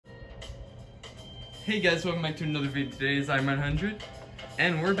Hey guys, welcome back to another video. Today is I'm100,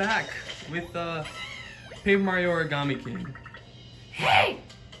 and we're back with Paper Mario Origami King. Hey!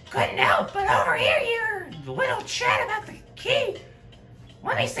 Couldn't help but overhear your little chat about the key.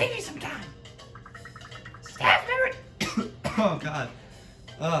 Let me save you some time. Staff member... Oh god.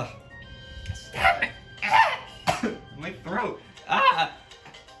 Staff My throat.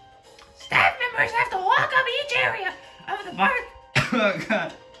 Staff members have to walk up each area of the park Oh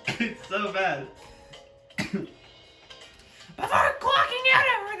god. It's so bad. before clocking out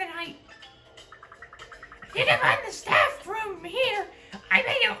over the night. If you can find the staff room here, I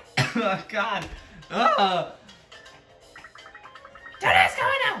bet you... Oh god. Don't ask how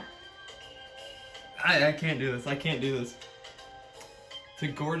I know. I can't do this. I can't do this. To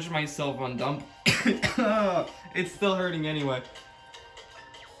gorge myself on dump. It's still hurting anyway.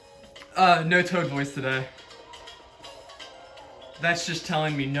 No Toad voice today. That's just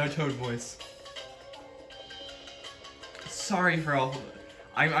telling me no Toad voice. Sorry for all.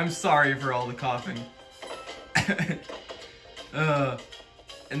 I'm sorry for all the coughing.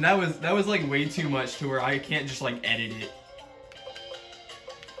 And that was like way too much to where I can't just like edit it.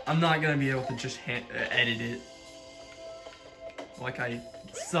 I'm not gonna be able to just edit it like I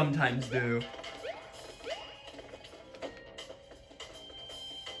sometimes do.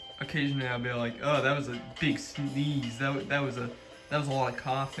 Occasionally I'll be like, oh, that was a big sneeze. That was a lot of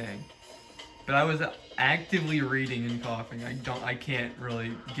coughing. But I was actively reading and coughing. I can't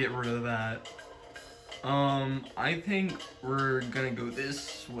really get rid of that. I think we're gonna go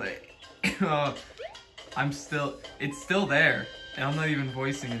this way. It's still there, and I'm not even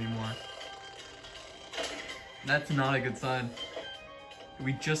voicing anymore. That's not a good sign.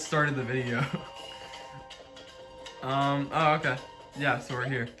 We just started the video. Oh, okay. Yeah, so we're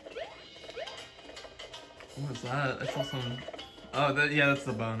here. What was that? I saw some... Oh, yeah, that's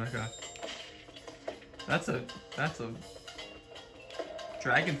the bone, okay. That's a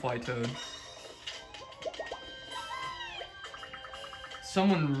dragonfly toad.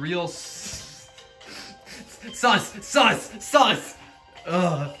 Someone real sus!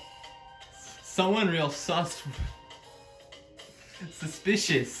 Ugh. Someone real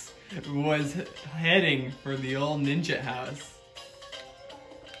suspicious was heading for the old ninja house.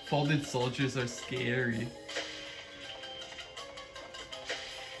 Folded soldiers are scary.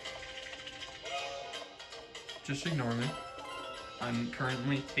 Just ignore me. I'm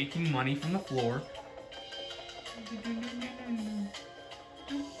currently taking money from the floor.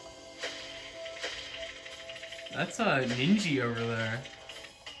 That's a ninja over there.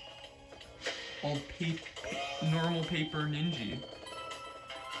 Old normal paper ninja.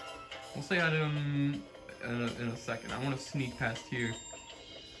 We'll say hi to him in a second. I want to sneak past here.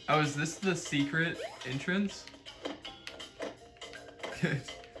 Oh, is this the secret entrance?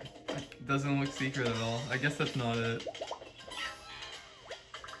 Doesn't look secret at all. I guess that's not it.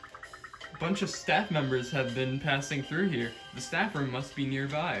 A bunch of staff members have been passing through here. The staff room must be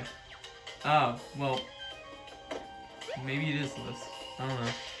nearby. Oh, well, maybe it is this. I don't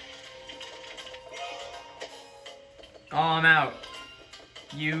know. Oh, I'm out.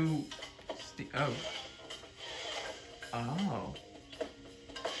 Oh. Oh.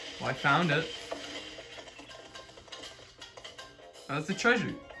 Well, I found it. Oh, that's a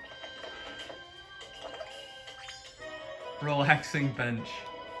treasure. Relaxing bench.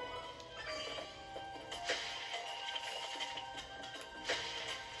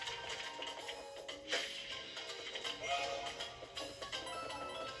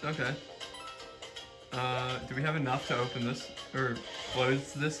 Okay. Do we have enough to open this or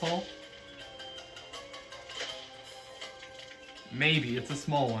close this hole? Maybe, it's a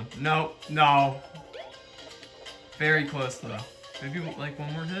small one. No, no. Very close though. Maybe like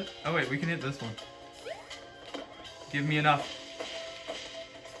one more hit? Oh wait, we can hit this one. Give me enough.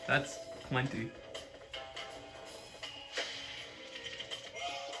 That's plenty.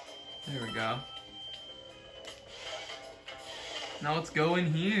 There we go. Now let's go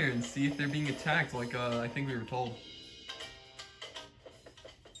in here and see if they're being attacked like I think we were told.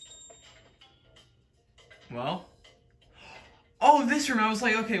 Well. Oh, this room! I was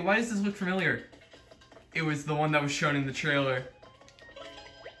like, okay, why does this look familiar? It was the one that was shown in the trailer.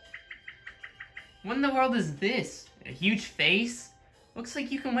 What in the world is this? A huge face? Looks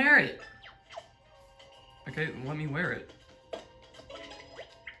like you can wear it. Okay, let me wear it.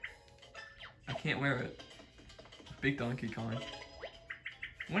 I can't wear it. Big Donkey Kong.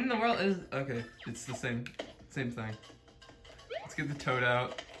 What in the world is... Okay, it's the same thing. Let's get the toad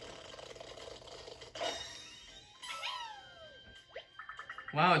out.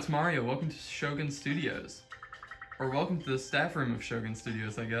 Wow, it's Mario. Welcome to Shogun Studios. Or welcome to the staff room of Shogun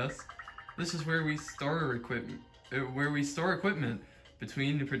Studios, I guess. This is where we store equipment.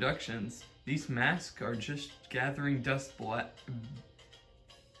 Between the productions. These masks are just gathering dust.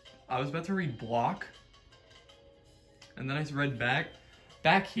 I was about to read block, and then I read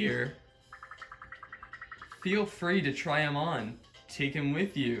back here. Feel free to try them on. Take them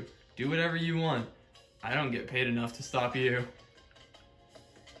with you. Do whatever you want. I don't get paid enough to stop you.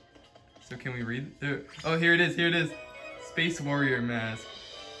 So can we read? Oh, here it is. Here it is. Space Warrior mask.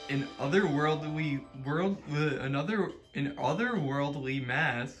 An otherworldly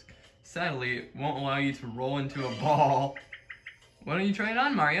mask. Sadly, it won't allow you to roll into a ball. Why don't you try it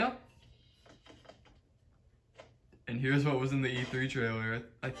on, Mario? And here's what was in the E3 trailer.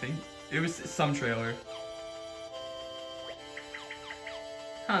 I think it was some trailer.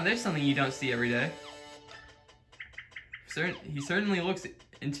 Huh, there's something you don't see every day. He certainly looks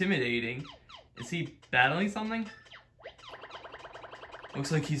intimidating. Is he battling something?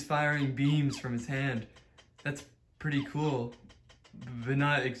 Looks like he's firing beams from his hand. That's pretty cool, but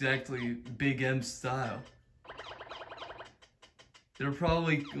not exactly Big M style. It'll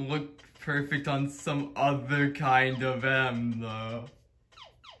probably look perfect on some other kind of M, though.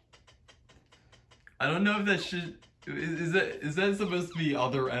 I don't know if that should... Is that supposed to be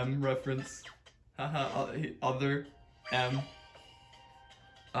other M reference? Haha, other M.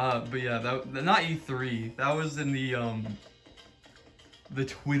 But yeah, that not E3. That was in the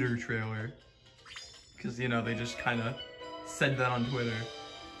Twitter trailer. Because, you know, they just kind of said that on Twitter.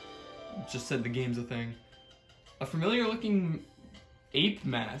 Just said the game's a thing. A familiar looking ape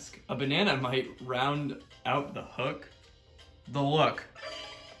mask. A banana might round out the hook. The look.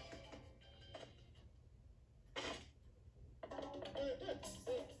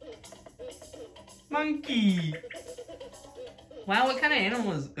 Monkey! Wow, what kind of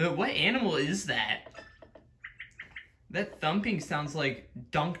animal is... what animal is that? That thumping sounds like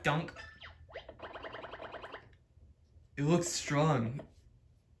dunk dunk. It looks strong.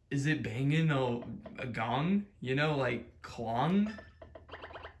 Is it banging a gong? You know, like clong?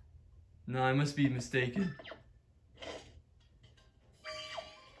 No, I must be mistaken.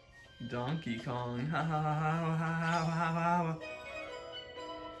 Donkey Kong. Ha ha ha ha ha ha ha.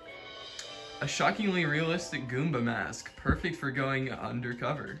 A shockingly realistic Goomba mask, perfect for going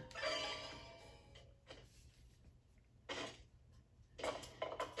undercover.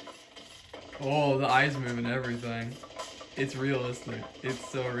 Oh, the eyes move and everything. It's realistic. It's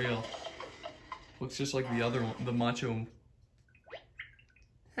so real. Looks just like the other one, the macho.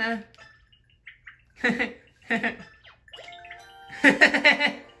 Huh.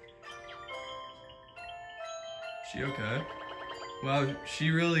 She okay? Wow,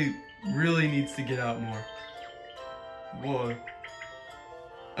 she really needs to get out more. Whoa.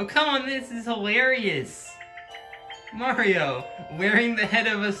 Oh, come on, this is hilarious. Mario, wearing the head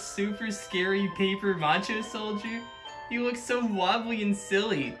of a super scary paper macho soldier? He looks so wobbly and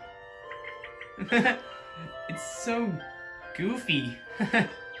silly. It's so goofy.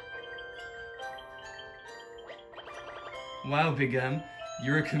 Wow, Big M,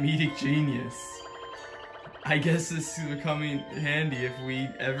 you're a comedic genius. I guess this is coming handy if we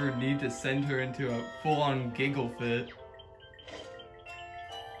ever need to send her into a full-on giggle fit.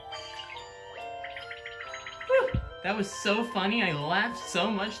 Whew, that was so funny, I laughed so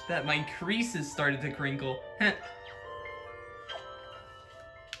much that my creases started to crinkle.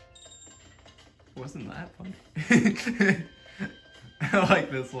 Wasn't that funny? I like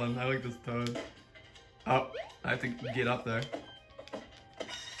this one, I like this toad. Oh, I have to get up there.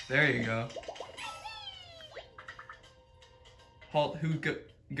 There you go. Halt, who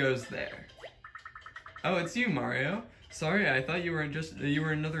goes there? Oh, it's you, Mario. Sorry, I thought you were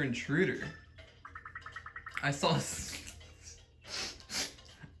another intruder. I saw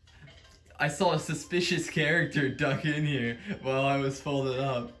a suspicious character duck in here while I was folded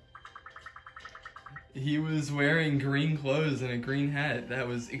up. He was wearing green clothes and a green hat. That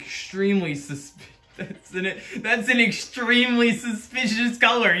was extremely that's an extremely suspicious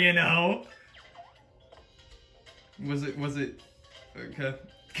color, you know. Was it okay.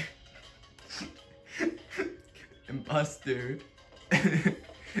 Imposter.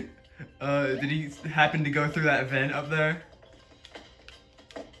 Did he happen to go through that vent up there?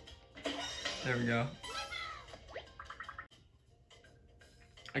 There we go.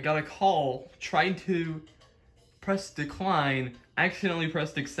 I got a call, tried to press decline, accidentally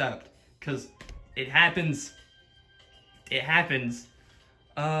pressed accept, cause it happens. It happens.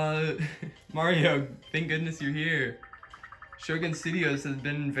 Mario, thank goodness you're here. Shogun Studios has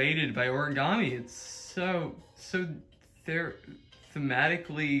been invaded by origami. It's so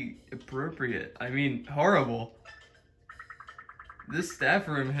thematically appropriate. I mean, horrible. This staff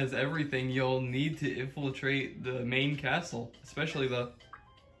room has everything you'll need to infiltrate the main castle, especially the...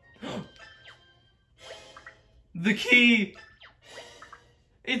 The key!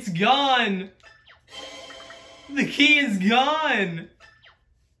 It's gone! The key is gone!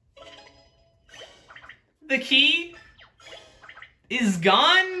 The key is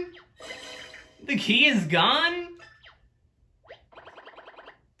gone? The key is gone?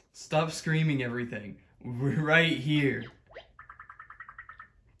 Stop screaming everything. We're right here.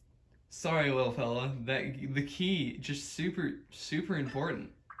 Sorry, little fella. The key, just super important.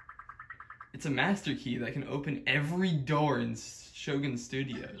 It's a master key that can open every door in Shogun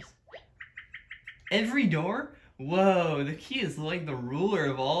Studios. Every door? Whoa, the key is like the ruler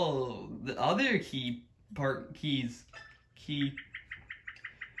of all the other keys.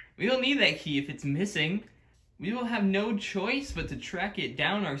 We don't need that key if it's missing. We will have no choice but to track it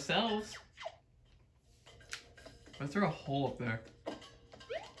down ourselves. Why is there a hole up there?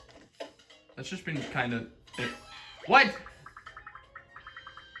 That's just been kind of... What?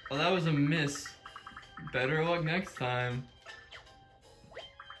 Well, that was a miss. Better luck next time.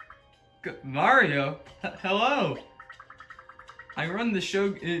 Mario? Hello! I run the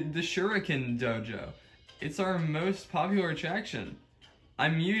Shuriken Dojo. It's our most popular attraction.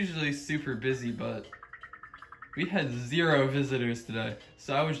 I'm usually super busy, but we had 0 visitors today,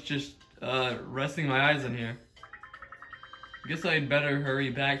 so I was just resting my eyes in here. Guess I'd better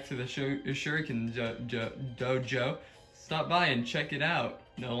hurry back to the Shuriken Dojo. Stop by and check it out.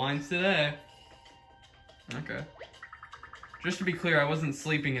 No lines today. Okay. Just to be clear, I wasn't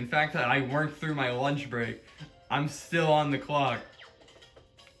sleeping. In fact, I worked through my lunch break. I'm still on the clock.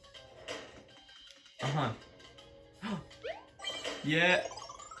 Uh-huh. Yeah.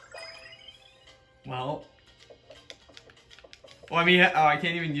 Well, let me out. Oh, I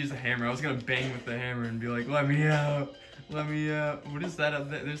can't even use the hammer. I was gonna bang with the hammer and be like, let me out. Let me out. What is that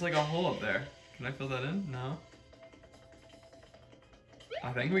up there? There's like a hole up there. Can I fill that in? No.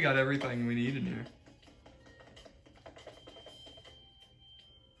 I think we got everything we need in here.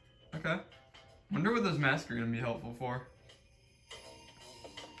 Okay. Wonder what those masks are gonna be helpful for.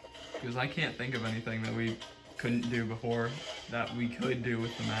 Because I can't think of anything that we couldn't do before that we could do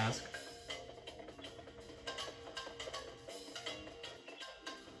with the mask.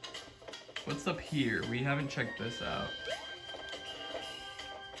 What's up here? We haven't checked this out.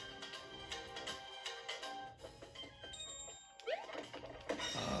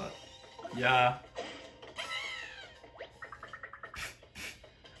 Yeah.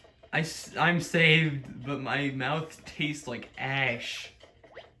 I'm saved, but my mouth tastes like ash.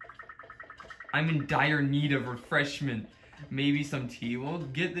 I'm in dire need of refreshment. Maybe some tea will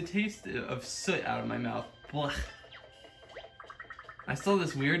get the taste of soot out of my mouth. Blech. I saw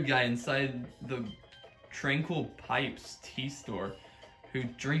this weird guy inside the Tranquil Pipes tea store who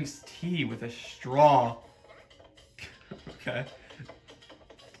drinks tea with a straw. Okay.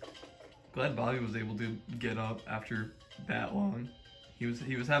 Glad Bobby was able to get up after that long. He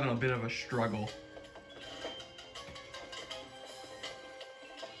was having a bit of a struggle.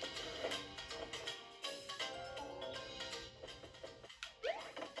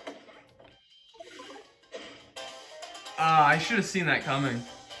 Ah, I should have seen that coming.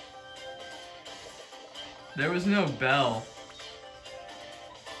 There was no bell.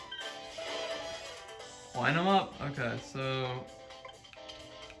 Line them up? Okay, so...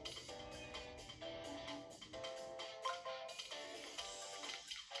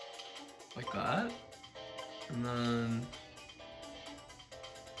 like that. And then...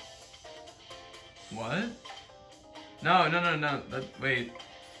 what? No. Wait.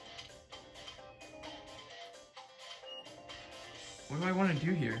 What do I want to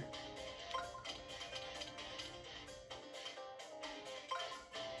do here?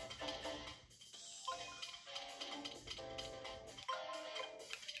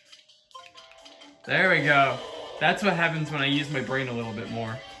 There we go. That's what happens when I use my brain a little bit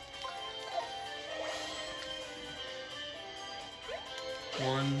more.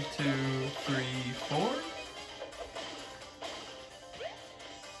 1, 2, 3, 4.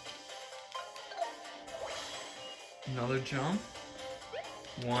 Another jump.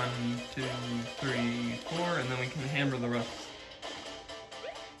 1, 2, 3, 4, and then we can hammer the rest.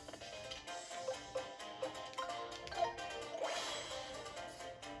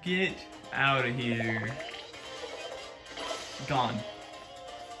 Get out of here. Gone.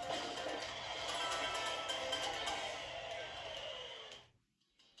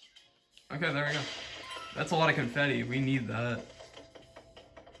 Okay, there we go. That's a lot of confetti. We need that.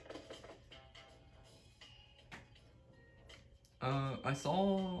 I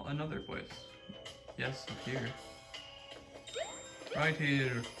saw another place. Yes, up here. Right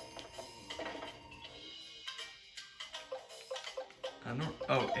here. I don't.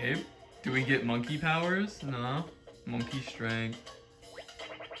 Oh, Abe? Do we get monkey powers? No. Monkey strength.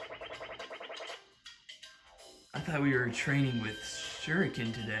 I thought we were training with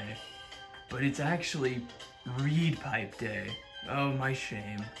Shuriken today, but it's actually reed pipe day. Oh, my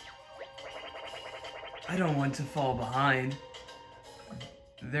shame. I don't want to fall behind.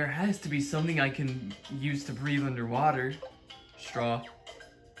 There has to be something I can use to breathe underwater. Straw.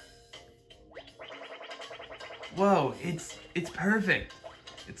 Whoa, it's perfect.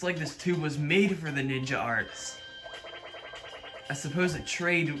 It's like this tube was made for the ninja arts. I suppose a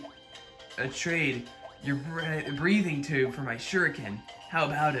trade your breathing tube for my shuriken. How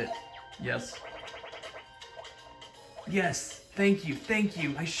about it? Yes. Yes, thank you.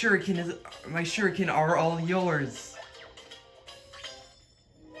 My shuriken are all yours.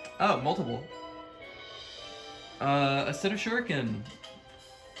 Oh, multiple. A set of shuriken.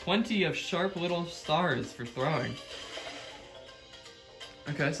 20 of sharp little stars for throwing.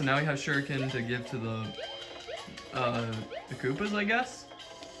 Okay, so now we have shuriken to give to the Koopas, I guess?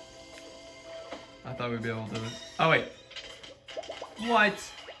 I thought we'd be able to... Oh, wait. What?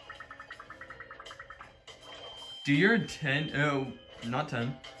 Do your 10... Oh, not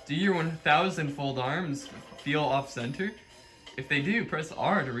 10. Do your 1,000-fold arms feel off-center? If they do, press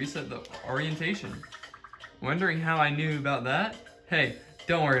R to reset the orientation. Wondering how I knew about that? Hey,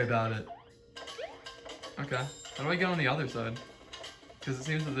 don't worry about it. Okay. How do I get on the other side? Because it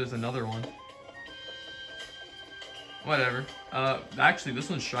seems that there's another one. Whatever. Actually, this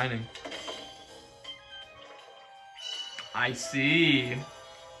one's shining. I see.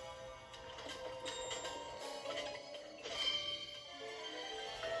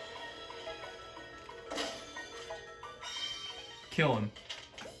 Kill him.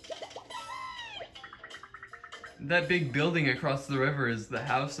 That big building across the river is the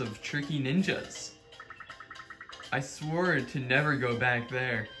house of tricky ninjas. I swore to never go back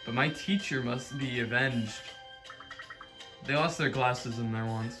there, but my teacher must be avenged. They lost their glasses in there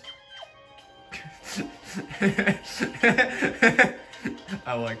once.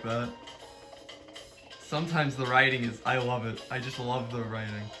 I like that. Sometimes the writing is, I love it. I just love the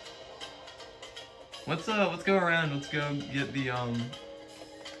writing. Let's go around. Let's go get the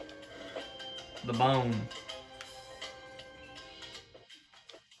bone.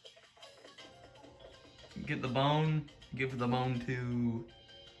 Get the bone. Give the bone to...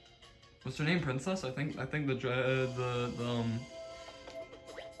 What's her name? Princess? I think the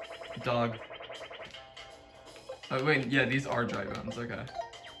dog. Oh wait, yeah, these are dry bones. Okay.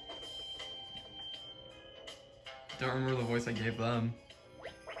 Don't remember the voice I gave them.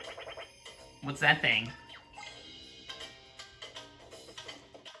 What's that thing?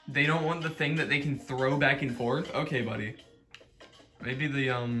 They don't want the thing that they can throw back and forth? Okay, buddy. Maybe the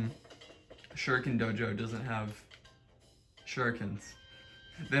Shuriken Dojo doesn't have shurikens.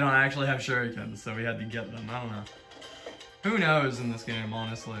 They don't actually have shurikens, so we had to get them. I don't know. Who knows in this game,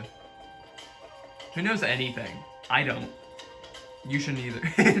 honestly? Who knows anything? I don't. You shouldn't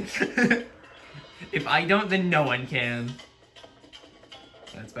either. If I don't, then no one can.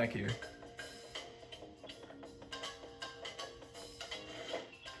 That's back here.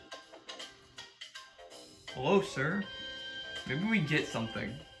 Hello, sir. Maybe we get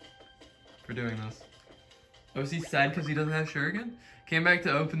something for doing this. Oh, is he sad because he doesn't have shuriken? Came back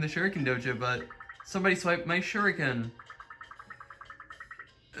to open the Shuriken Dojo, but somebody swiped my shuriken.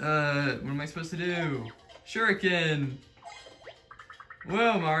 What am I supposed to do? Shuriken!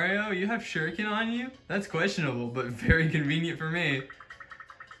 Whoa, Mario, you have shuriken on you? That's questionable, but very convenient for me.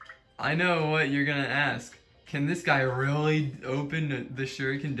 I know what you're gonna ask. Can this guy really open the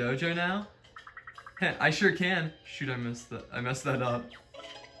Shuriken Dojo now? Heh, I sure can. Shoot, I messed that up.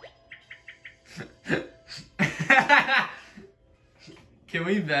 Can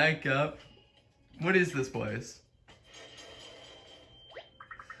we back up? What is this place?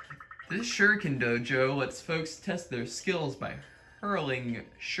 This Shuriken Dojo lets folks test their skills by hurling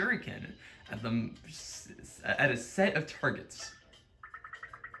shuriken at a set of targets.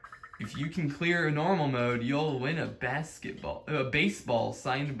 If you can clear a normal mode, you'll win a baseball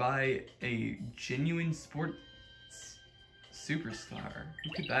signed by a genuine sports superstar.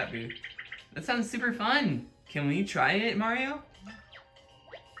 Who could that be? That sounds super fun. Can we try it, Mario?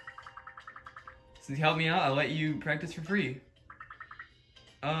 Since you helped me out, I'll let you practice for free.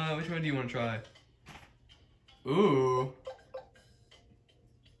 Which one do you want to try? Ooh.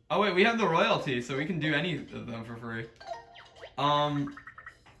 Oh wait, we have the royalty, so we can do any of them for free.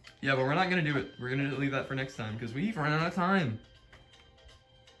 Yeah, but we're not gonna do it. We're gonna leave that for next time, because we've run out of time.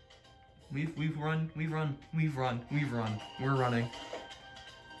 We've run. We're running.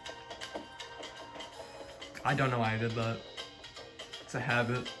 I don't know why I did that. It's a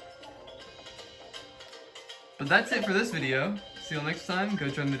habit. But that's it for this video. See you next time. Go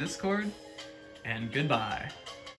join the Discord. And goodbye.